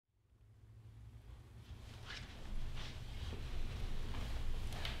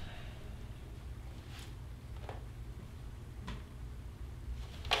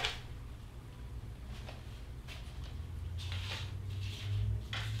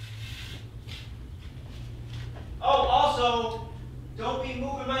Also, don't be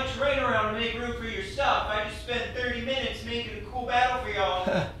moving my terrain around to make room for your stuff. I just spent 30 minutes making a cool battle for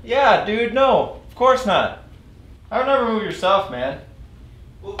y'all. Yeah, dude, no. Of course not. I would never move your stuff, man.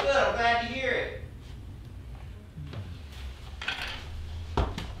 Well, good. I'm glad to hear it.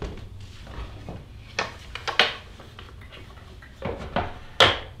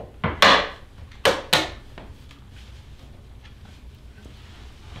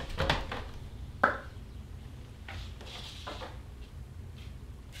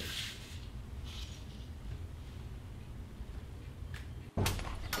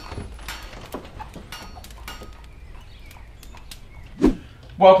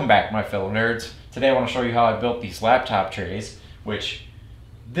 Welcome back, my fellow nerds. Today I want to show you how I built these laptop trays, which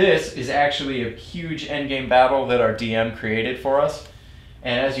this is actually a huge endgame battle that our DM created for us.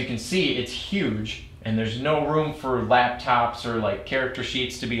 And as you can see, it's huge, and there's no room for laptops or like character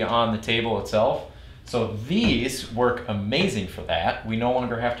sheets to be on the table itself. So these work amazing for that. We no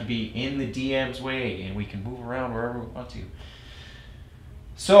longer have to be in the DM's way, and we can move around wherever we want to.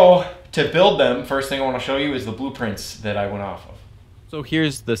 So to build them, first thing I want to show you is the blueprints that I went off of. So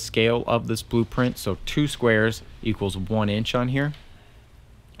here's the scale of this blueprint. So 2 squares equals 1 inch on here.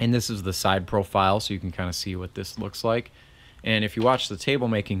 And this is the side profile, so you can kind of see what this looks like. And if you watch the table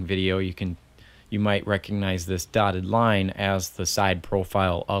making video, you might recognize this dotted line as the side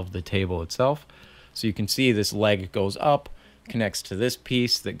profile of the table itself. So you can see this leg goes up, connects to this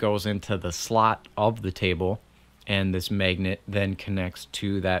piece that goes into the slot of the table, and this magnet then connects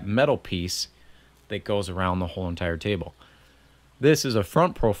to that metal piece that goes around the whole entire table. This is a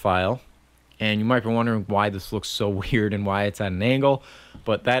front profile, and you might be wondering why this looks so weird and why it's at an angle,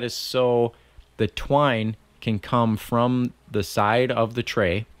 but that is so the twine can come from the side of the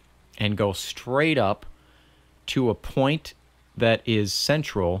tray and go straight up to a point that is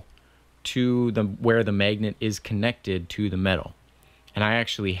central to where the magnet is connected to the metal. And I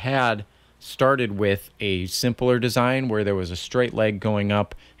actually had started with a simpler design where there was a straight leg going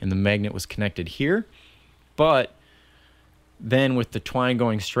up and the magnet was connected here, but then with the twine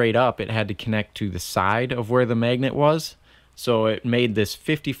going straight up, it had to connect to the side of where the magnet was. So it made this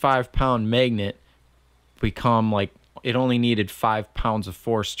 55-pound magnet become like, it only needed 5 pounds of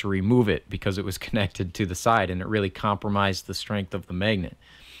force to remove it because it was connected to the side, and it really compromised the strength of the magnet.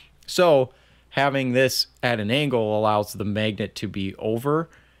 So having this at an angle allows the magnet to be over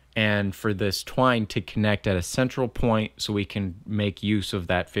and for this twine to connect at a central point so we can make use of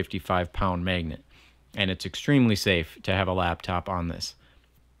that 55-pound magnet. And it's extremely safe to have a laptop on this.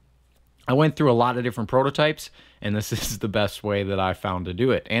 I went through a lot of different prototypes, and this is the best way that I found to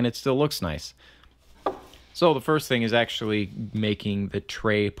do it, and it still looks nice. So the first thing is actually making the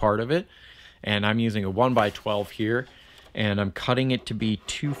tray part of it, and I'm using a 1x12 here, and I'm cutting it to be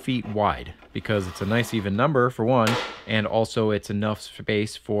 2 feet wide because it's a nice even number for one, and also it's enough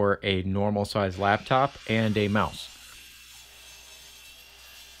space for a normal size laptop and a mouse.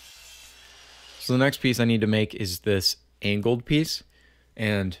 So the next piece I need to make is this angled piece,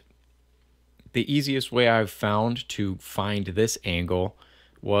 and the easiest way I've found to find this angle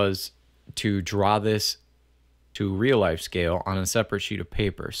was to draw this to real life scale on a separate sheet of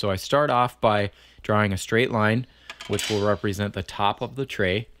paper. So I start off by drawing a straight line, which will represent the top of the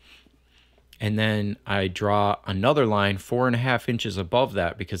tray, and then I draw another line 4.5 inches above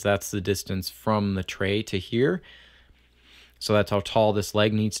that because that's the distance from the tray to here. So that's how tall this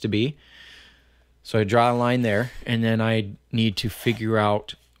leg needs to be. So I draw a line there, and then I need to figure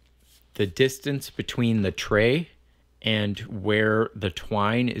out the distance between the tray and where the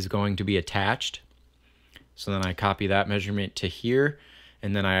twine is going to be attached. So then I copy that measurement to here,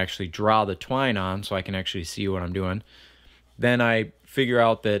 and then I actually draw the twine on so I can actually see what I'm doing. Then I figure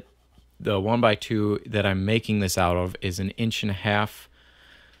out that the 1x2 that I'm making this out of is 1.5 inches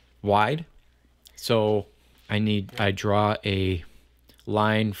wide. So I draw a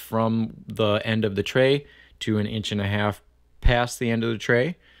line from the end of the tray to 1.5 inches past the end of the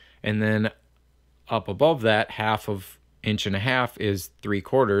tray, and then up above that 1/2 inch is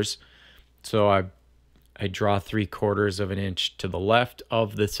 3/4. So I draw 3/4 of an inch to the left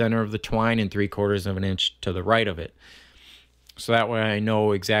of the center of the twine and 3/4 of an inch to the right of it. So that way I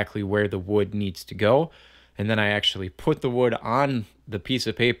know exactly where the wood needs to go, and then I actually put the wood on the piece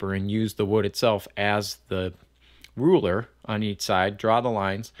of paper and use the wood itself as the ruler on each side, draw the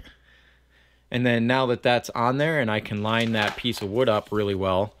lines, and then now that that's on there and I can line that piece of wood up really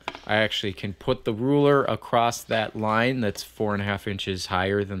well, I actually can put the ruler across that line that's 4.5 inches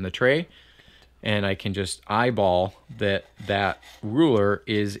higher than the tray, and I can just eyeball that ruler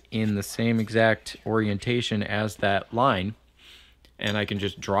is in the same exact orientation as that line, and I can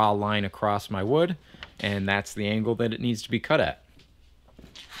just draw a line across my wood, and that's the angle that it needs to be cut at.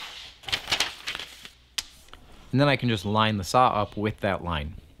 And then I can just line the saw up with that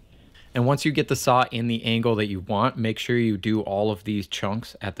line. And once you get the saw in the angle that you want, make sure you do all of these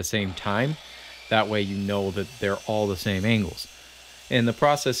chunks at the same time. That way you know that they're all the same angles. And the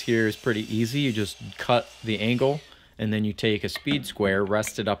process here is pretty easy. You just cut the angle, and then you take a speed square,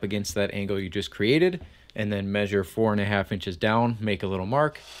 rest it up against that angle you just created, and then measure 4.5 inches down, make a little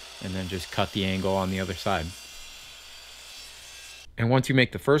mark, and then just cut the angle on the other side. And once you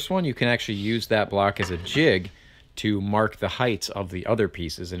make the first one, you can actually use that block as a jig to mark the heights of the other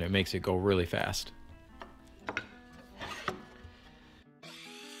pieces, and it makes it go really fast.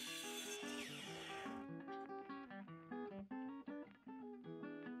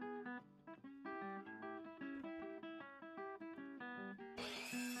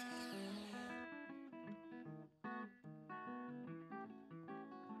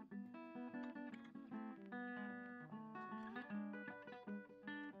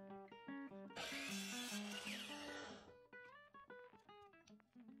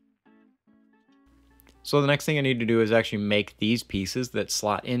 So the next thing I need to do is actually make these pieces that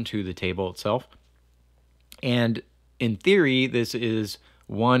slot into the table itself. And in theory, this is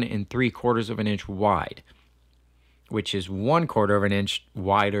 1 3/4 of an inch wide, which is 1/4 of an inch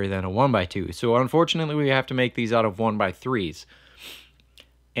wider than a 1x2. So unfortunately, we have to make these out of 1x3s.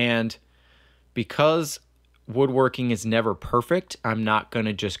 And because woodworking is never perfect, I'm not going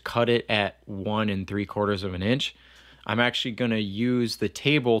to just cut it at 1 3/4 of an inch. I'm actually going to use the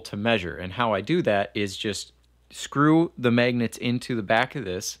table to measure. And how I do that is just screw the magnets into the back of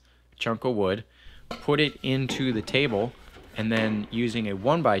this chunk of wood, put it into the table, and then using a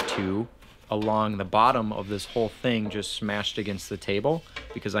 1x2 along the bottom of this whole thing just smashed against the table,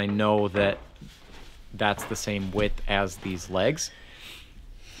 because I know that that's the same width as these legs.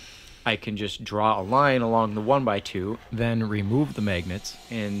 I can just draw a line along the 1x2, then remove the magnets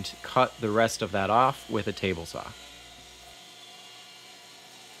and cut the rest of that off with a table saw.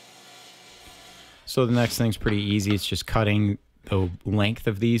 So the next thing's pretty easy. It's just cutting the length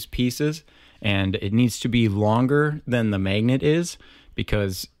of these pieces, and it needs to be longer than the magnet is,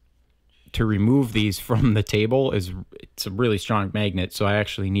 because to remove these from the table it's a really strong magnet. So I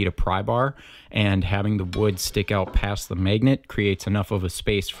actually need a pry bar, and having the wood stick out past the magnet creates enough of a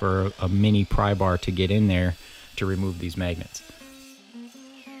space for a mini pry bar to get in there to remove these magnets.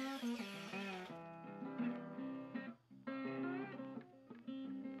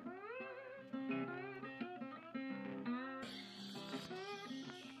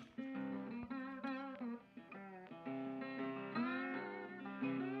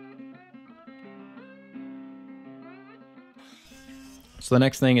 So the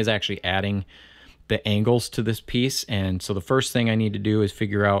next thing is actually adding the angles to this piece. And so the first thing I need to do is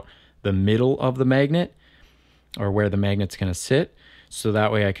figure out the middle of the magnet, or where the magnet's going to sit. So that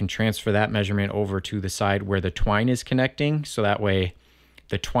way I can transfer that measurement over to the side where the twine is connecting. So that way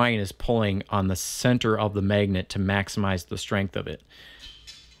the twine is pulling on the center of the magnet to maximize the strength of it.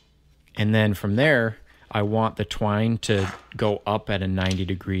 And then from there, I want the twine to go up at a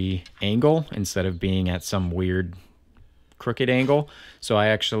 90-degree angle instead of being at some weird crooked angle. So I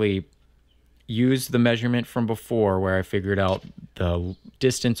actually use the measurement from before where I figured out the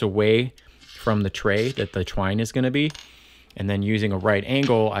distance away from the tray that the twine is going to be, and then using a right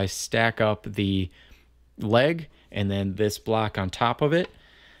angle I stack up the leg and then this block on top of it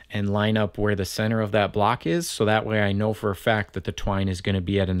and line up where the center of that block is, so that way I know for a fact that the twine is going to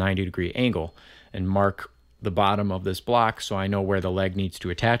be at a 90-degree angle, and mark the bottom of this block so I know where the leg needs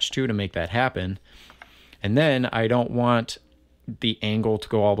to attach to make that happen. And then I don't want the angle to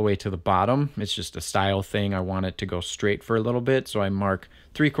go all the way to the bottom. It's just a style thing. I want it to go straight for a little bit. So I mark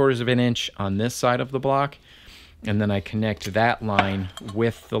 3/4 of an inch on this side of the block. And then I connect that line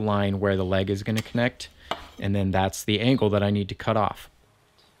with the line where the leg is going to connect. And then that's the angle that I need to cut off.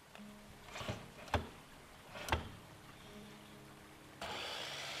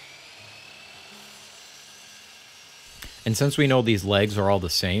 And since we know these legs are all the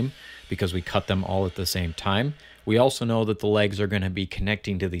same, because we cut them all at the same time, we also know that the legs are going to be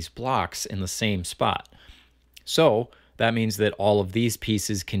connecting to these blocks in the same spot. So that means that all of these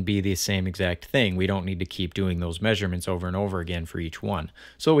pieces can be the same exact thing. We don't need to keep doing those measurements over and over again for each one.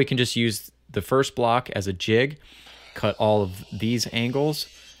 So we can just use the first block as a jig, cut all of these angles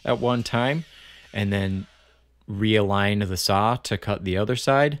at one time, and then realign the saw to cut the other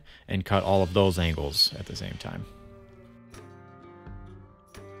side and cut all of those angles at the same time.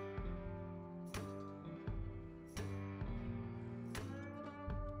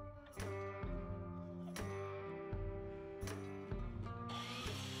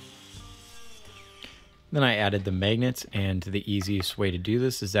 Then I added the magnets, and the easiest way to do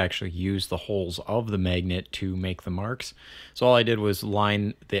this is actually use the holes of the magnet to make the marks. So all I did was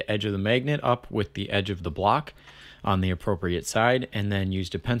line the edge of the magnet up with the edge of the block on the appropriate side, and then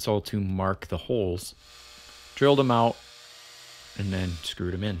used a pencil to mark the holes, drilled them out, and then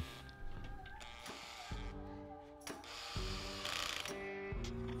screwed them in.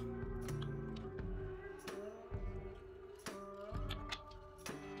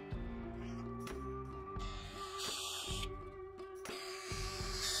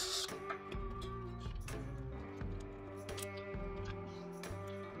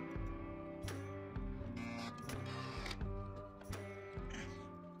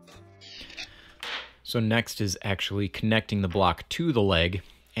 So next is actually connecting the block to the leg,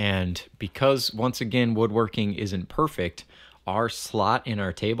 and because once again woodworking isn't perfect, our slot in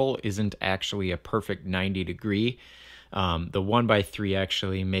our table isn't actually a perfect 90-degree. The 1x3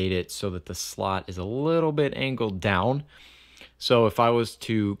 actually made it so that the slot is a little bit angled down. So if I was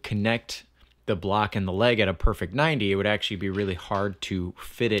to connect the block and the leg at a perfect 90, it would actually be really hard to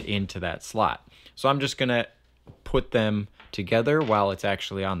fit it into that slot. So I'm just gonna put them together while it's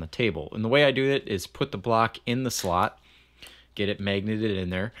actually on the table. And the way I do it is put the block in the slot, get it magneted in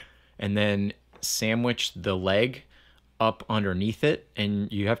there, and then sandwich the leg up underneath it.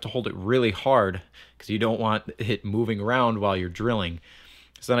 And you have to hold it really hard because you don't want it moving around while you're drilling.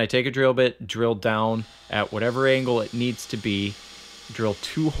 So then I take a drill bit, drill down at whatever angle it needs to be, drill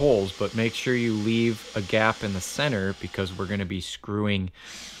 2 holes, but make sure you leave a gap in the center because we're going to be screwing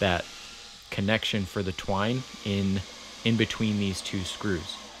that connection for the twine in between these 2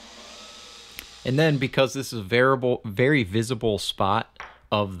 screws. And then because this is a very visible spot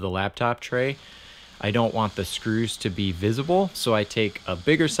of the laptop tray, I don't want the screws to be visible, so I take a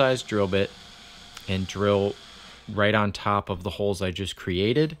bigger size drill bit and drill right on top of the holes I just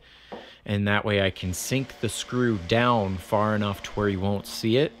created, and that way I can sink the screw down far enough to where you won't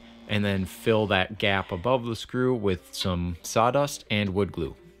see it, and then fill that gap above the screw with some sawdust and wood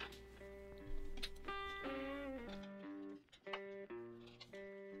glue.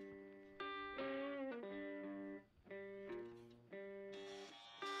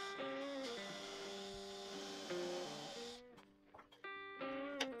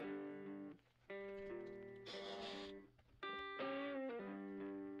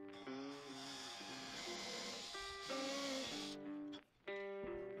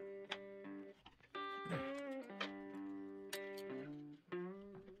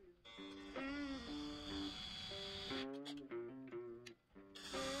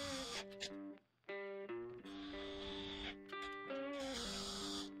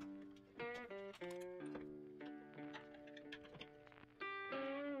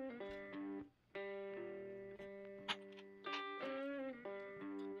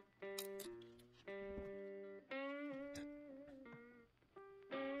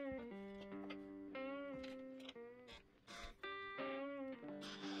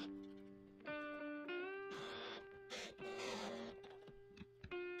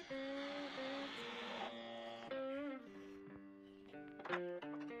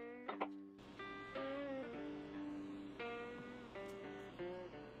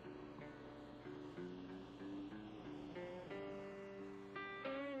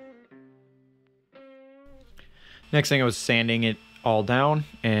 Next thing, I was sanding it all down,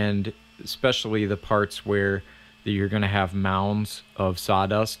 and especially the parts where you're going to have mounds of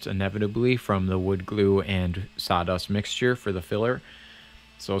sawdust inevitably from the wood glue and sawdust mixture for the filler.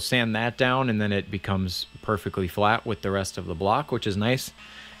 So sand that down, and then it becomes perfectly flat with the rest of the block, which is nice.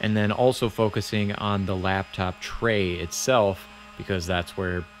 And then also focusing on the laptop tray itself, because that's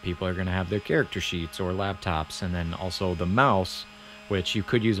where people are going to have their character sheets or laptops, and then also the mouse, which you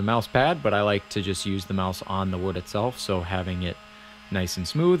could use a mouse pad, but I like to just use the mouse on the wood itself, so having it nice and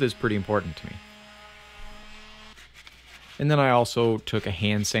smooth is pretty important to me. And then I also took a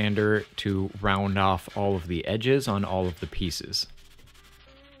hand sander to round off all of the edges on all of the pieces.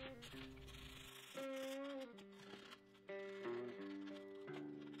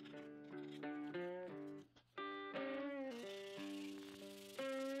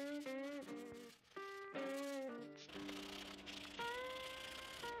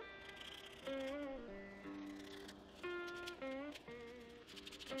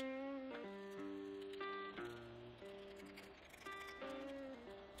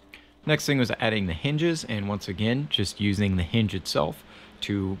 Next thing was adding the hinges, and once again just using the hinge itself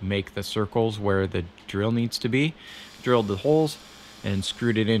to make the circles where the drill needs to be. Drilled the holes and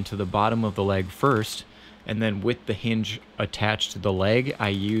screwed it into the bottom of the leg first, and then with the hinge attached to the leg, I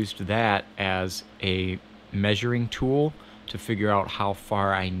used that as a measuring tool to figure out how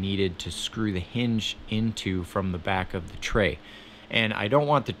far I needed to screw the hinge into from the back of the tray. And I don't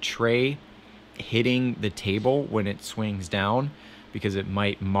want the tray hitting the table when it swings down because it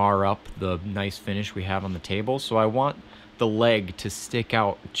might mar up the nice finish we have on the table. So I want the leg to stick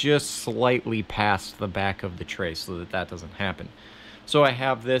out just slightly past the back of the tray so that that doesn't happen. So I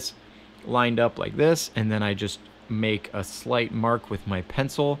have this lined up like this, and then I just make a slight mark with my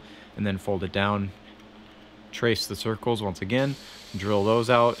pencil and then fold it down, trace the circles once again, drill those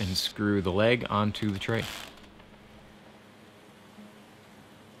out, and screw the leg onto the tray.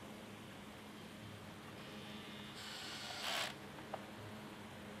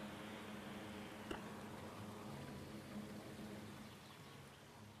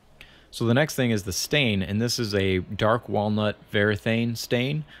 So the next thing is the stain, and this is a dark walnut varathane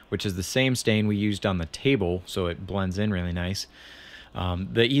stain, which is the same stain we used on the table, so it blends in really nice.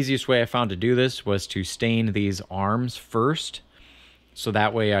 The easiest way I found to do this was to stain these arms first, so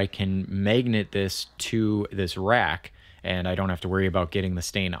that way I can magnet this to this rack, and I don't have to worry about getting the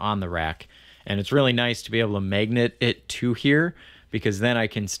stain on the rack. And it's really nice to be able to magnet it to here, because then I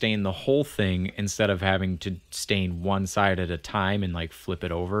can stain the whole thing instead of having to stain one side at a time and like flip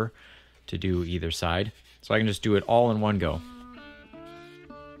it over to do either side. So I can just do it all in one go.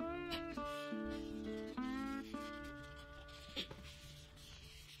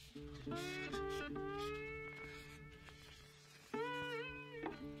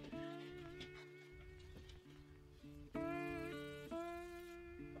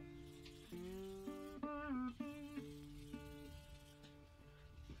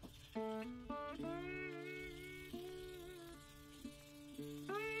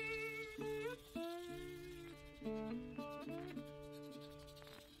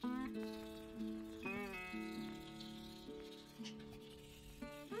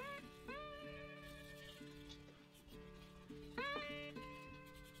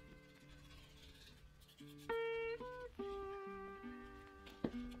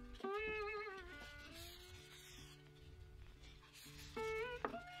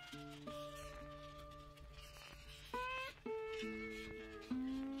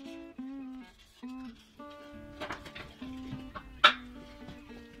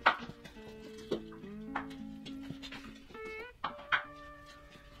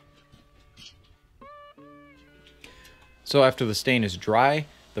 So after the stain is dry,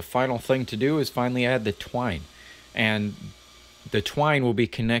 the final thing to do is finally add the twine. And the twine will be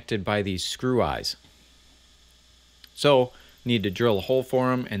connected by these screw eyes. So need to drill a hole for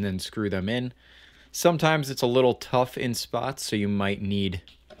them and then screw them in. Sometimes it's a little tough in spots, so you might need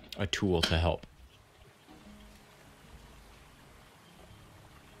a tool to help.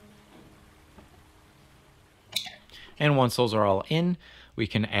 And once those are all in, we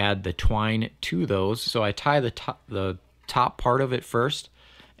can add the twine to those. So I tie the top part of it first,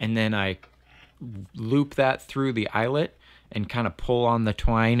 and then I loop that through the eyelet and kind of pull on the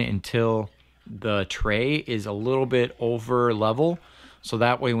twine until the tray is a little bit over level. So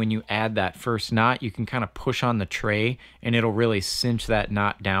that way when you add that first knot, you can kind of push on the tray and it'll really cinch that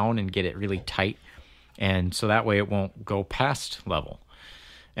knot down and get it really tight. And so that way it won't go past level.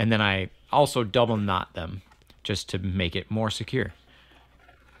 And then I also double knot them just to make it more secure.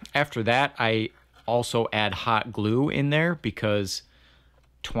 After that, I also add hot glue in there because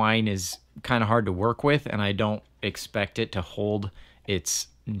twine is kind of hard to work with and I don't expect it to hold its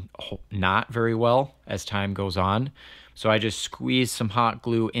knot very well as time goes on. So I just squeeze some hot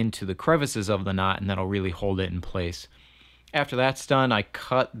glue into the crevices of the knot and that'll really hold it in place. After that's done, I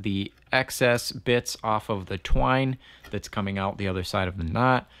cut the excess bits off of the twine that's coming out the other side of the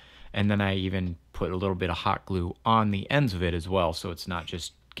knot, and then I even put a little bit of hot glue on the ends of it as well, so it's not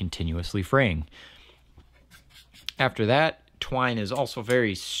just continuously fraying. After that, twine is also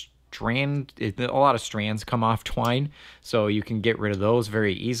very a lot of strands come off twine, so you can get rid of those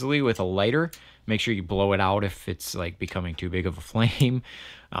very easily with a lighter. Make sure you blow it out if it's like becoming too big of a flame.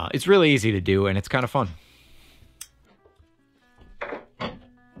 It's really easy to do and it's kind of fun.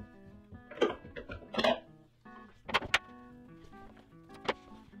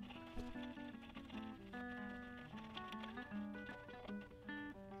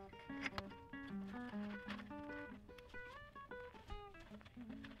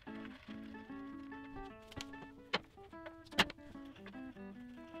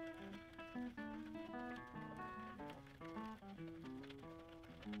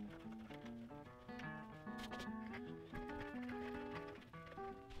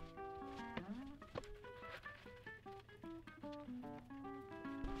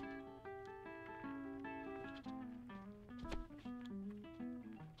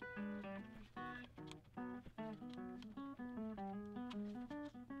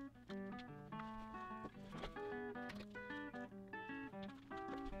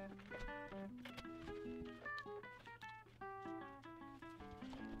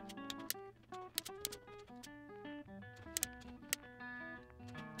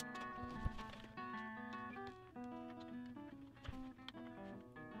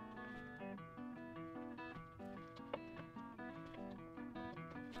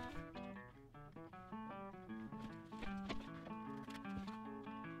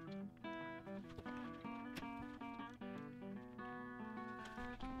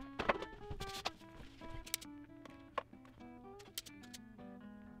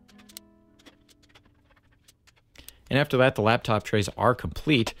 And after that, the laptop trays are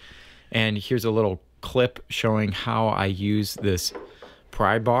complete. And here's a little clip showing how I use this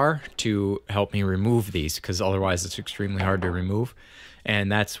pry bar to help me remove these, because otherwise it's extremely hard to remove. And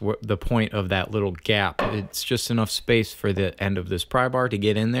that's what the point of that little gap. It's just enough space for the end of this pry bar to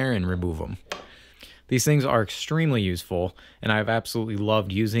get in there and remove them. These things are extremely useful, and I've absolutely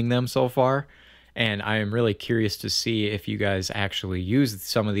loved using them so far. And I am really curious to see if you guys actually use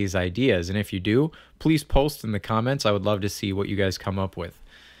some of these ideas. And if you do, please post in the comments. I would love to see what you guys come up with.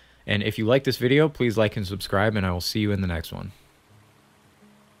 And if you like this video, please like and subscribe, and I will see you in the next one.